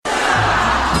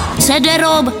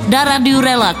CDRom na Radio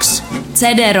Relax.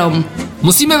 CDRom.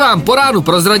 Musíme vám po ránu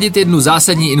prozradit jednu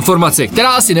zásadní informaci,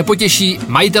 která asi nepotěší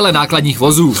majitele nákladních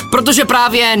vozů. Protože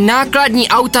právě nákladní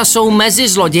auta jsou mezi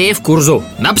zloději v kurzu.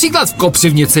 Například v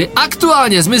Kopřivnici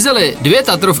aktuálně zmizely 2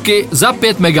 Tatrovky za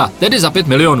 5 mega, tedy za 5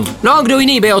 milionů. No a kdo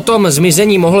jiný by o tom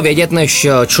zmizení mohl vědět než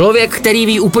člověk, který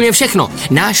ví úplně všechno.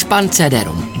 Náš pan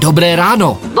CDRom. Dobré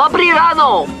ráno. Dobrý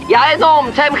ráno, já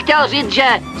jenom jsem chtěl říct, že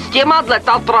s těma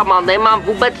Tatrama nemám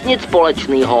vůbec nic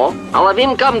společného, ale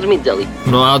vím, kam zmizeli.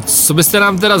 No a co byste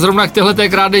nám teda zrovna k téhleté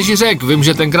krádeži řekl? Vím,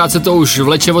 že tenkrát se to už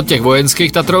vleče od těch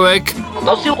vojenských Tatrovek.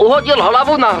 To si uhodil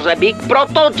hlavu na hřebík,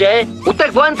 protože u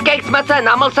těch vojenských jsme se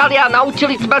namlsali a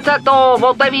naučili jsme se to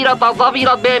otevírat a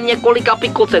zavírat během několika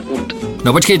pikosekund.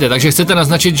 No počkejte, takže chcete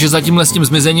naznačit, že za tímhle s tím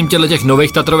zmizením těch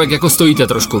nových Tatrovek jako stojíte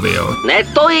trošku vy, jo?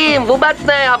 Nestojím, vůbec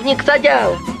ne, já v nich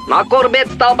seděl. Na korbě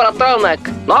stál bratrelnek.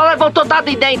 No ale o to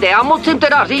tady nejde, já musím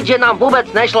teda říct, že nám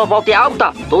vůbec nešlo o ty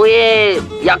auta. To je,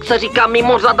 jak se říká,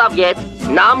 mimořada věc.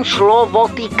 Nám šlo o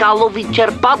ty kalový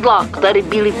čerpadla, které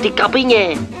byly v té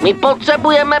kabině. My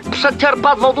potřebujeme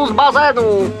přečerpat vodu z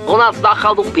bazénu u nás na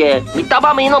chalupě. My tam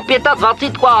máme jenom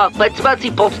 25 a teď jsme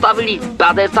si postavili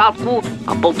 50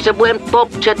 a potřebujeme to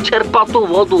přečerpat tu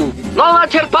vodu. No na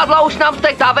čerpadla už nám z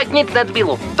těch dávek nic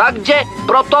nezbylo, takže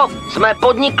proto jsme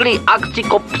podnikli akci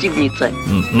Kopřivnice.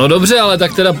 No dobře, ale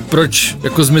tak teda proč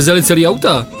jako zmizely celý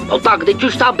auta? No tak, když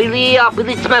už tam byli a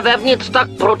byli jsme vevnitř, tak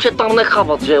proč je tam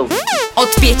nechávat, že jo? Od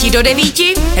 5 do 9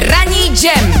 ranní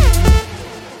jam.